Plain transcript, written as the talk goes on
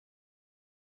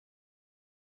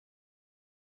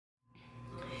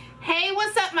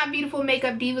my beautiful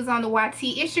makeup divas on the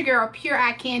YT? It's your girl Pure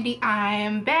Eye Candy. I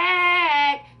am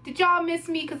back. Did y'all miss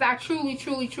me? Because I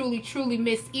truly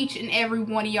miss each and every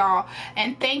one of y'all.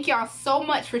 And thank y'all so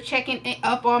much for checking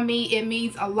up on me. It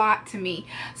means a lot to me.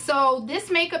 So this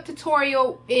makeup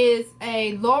tutorial is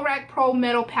a Lorac Pro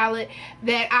Metal palette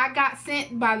that I got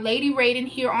sent by Lady Raiden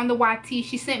here on the YT.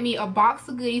 She sent me a box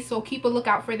of goodies, so keep a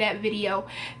lookout for that video.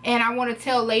 And I want to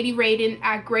tell Lady Raiden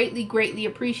I greatly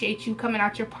appreciate you coming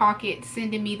out your pocket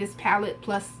sending me this palette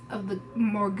plus of the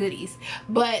more goodies,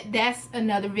 but that's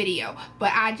another video.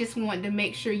 But I just wanted to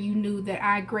make sure you knew that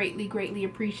I greatly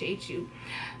appreciate you.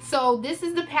 So this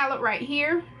is the palette right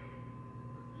here,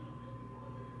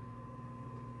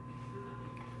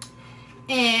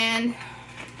 and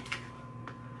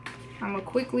I'm gonna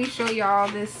quickly show y'all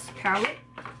this palette.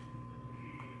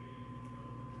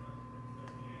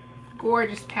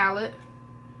 Gorgeous palette.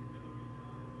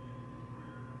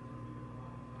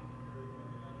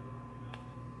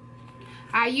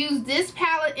 I used this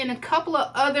palette and a couple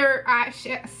of other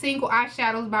single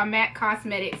eyeshadows by MAC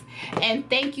Cosmetics. And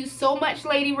thank you so much,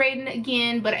 Lady Raiden,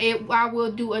 again. But I will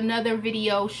do another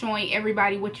video showing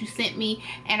everybody what you sent me.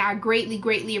 And I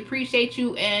greatly appreciate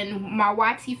you. And my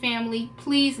YT family,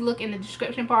 please look in the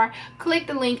description bar. Click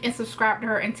the link and subscribe to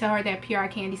her and tell her that Pure Eye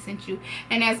Candy sent you.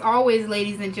 And as always,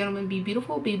 ladies and gentlemen, be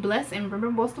beautiful, be blessed, and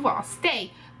remember most of all,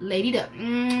 stay ladied up.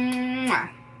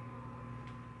 Mwah.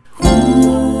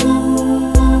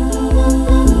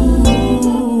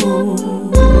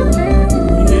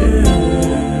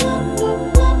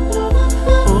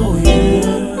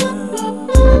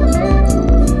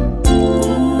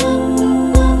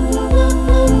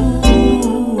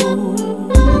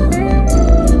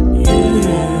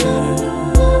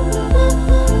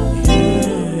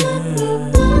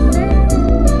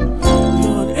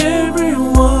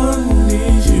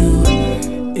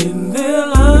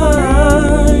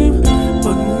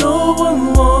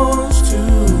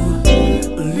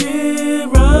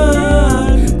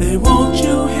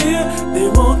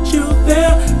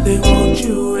 They want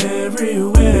you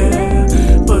everywhere.